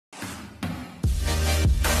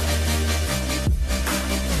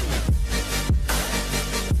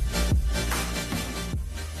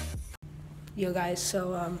Yo guys,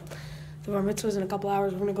 so the bar mitzvah's in a couple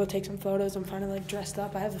hours. We're gonna go take some photos. I'm finally like dressed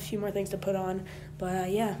up. I have a few more things to put on,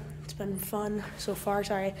 but yeah, it's been fun so far.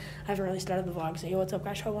 Sorry, I haven't really started the vlog. So yo, what's up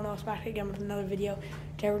guys? Show one else back again with another video.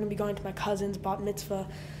 Today we're gonna be going to my cousin's bar mitzvah.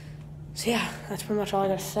 So yeah, that's pretty much all I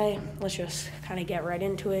gotta say. Let's just kind of get right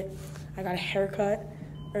into it. I got a haircut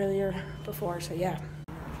earlier before, so yeah.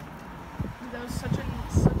 That was such a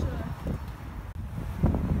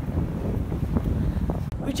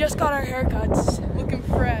We just got our haircuts. looking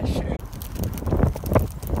fresh.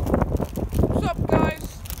 What's up, guys?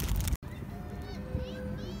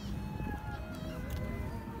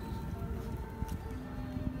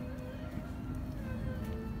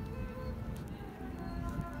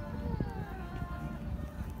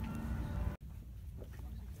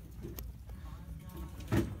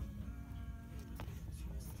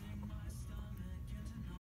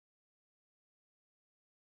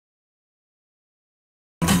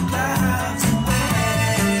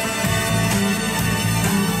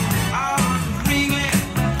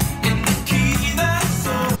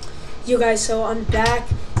 You guys, so I'm back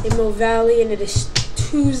in Mill Valley and it is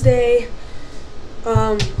Tuesday.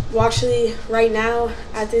 Well, actually, right now,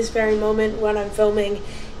 at this very moment when I'm filming,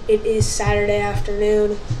 it is Saturday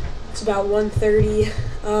afternoon. It's about 1:30.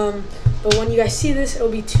 But when you guys see this, it'll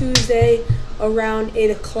be Tuesday around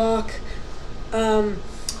 8 o'clock. So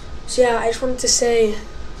yeah, I just wanted to say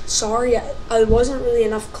sorry. I wasn't really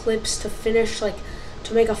enough clips to finish,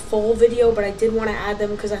 to make a full video, but I did want to add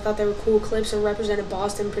them because I thought they were cool clips and represented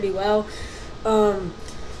Boston pretty well.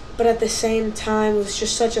 But at the same time, it was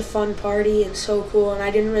just such a fun party and so cool, and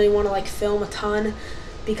I didn't really want to film a ton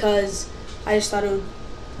because I just thought it would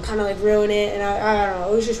kind of ruin it, and I don't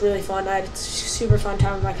know, it was just really fun. I had a super fun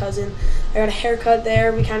time with my cousin. I got a haircut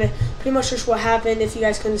there. We kind of pretty much just what happened, if you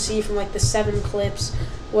guys couldn't see from the 7 clips,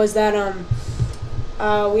 was that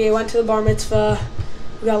we went to the bar mitzvah.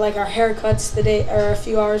 We got our haircuts the day or a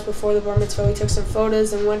few hours before the bar mitzvah. We took some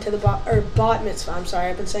photos and went to the bat mitzvah. I'm sorry,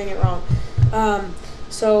 I've been saying it wrong.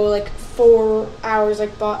 So 4 hours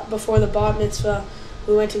before the bat mitzvah,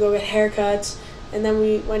 we went to go get haircuts, and then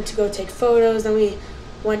we went to go take photos. Then we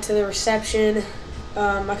went to the reception.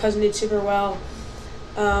 My cousin did super well,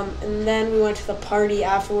 and then we went to the party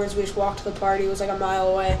afterwards. We just walked to the party. It was a mile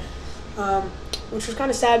away, which was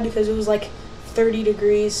kind of sad because it was 30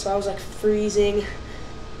 degrees, so I was freezing.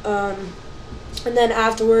 And then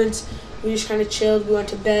afterwards, we just kind of chilled. We went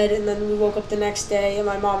to bed, and then we woke up the next day, and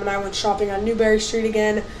my mom and I went shopping on Newberry Street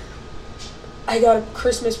again. I got a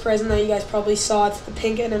Christmas present that you guys probably saw. It's the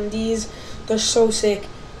pink NMDs. They're so sick.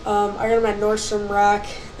 I got them at Nordstrom Rack,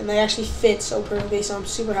 and they actually fit so perfectly, so I'm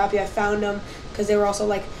super happy I found them because they were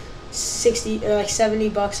also 60 or 70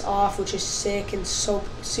 bucks off, which is sick and so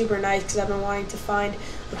super nice because I've been wanting to find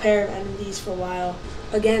a pair of NMDs for a while.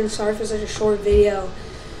 Again, sorry for such a short video.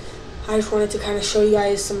 I just wanted to kind of show you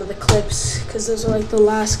guys some of the clips because those are the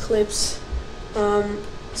last clips.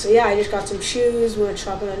 So yeah, I just got some shoes. We went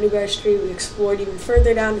shopping on Newberry Street. We explored even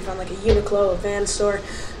further down. We found a Uniqlo, a Van store,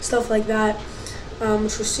 stuff like that,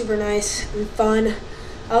 which was super nice and fun.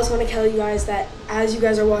 I also want to tell you guys that as you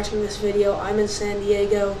guys are watching this video, I'm in San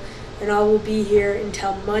Diego, and I will be here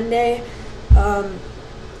until Monday. Then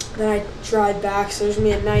I drive back, so there's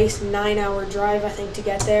going to be a nice 9-hour drive, I think, to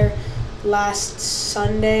get there. Last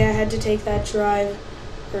Sunday I had to take that drive,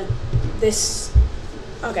 or this,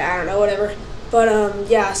 okay, I don't know, whatever. But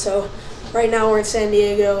yeah, so right now we're in San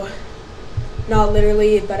Diego, not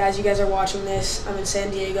literally, but as you guys are watching this, I'm in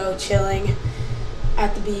San Diego chilling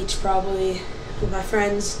at the beach probably with my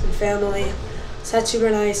friends and family. So that's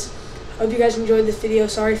super nice. I hope you guys enjoyed this video.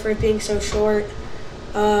 Sorry for it being so short,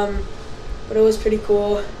 but it was pretty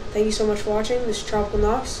cool. Thank you so much for watching. This is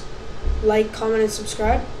Tropicalknox. Like, comment, and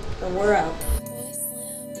subscribe, and we're out.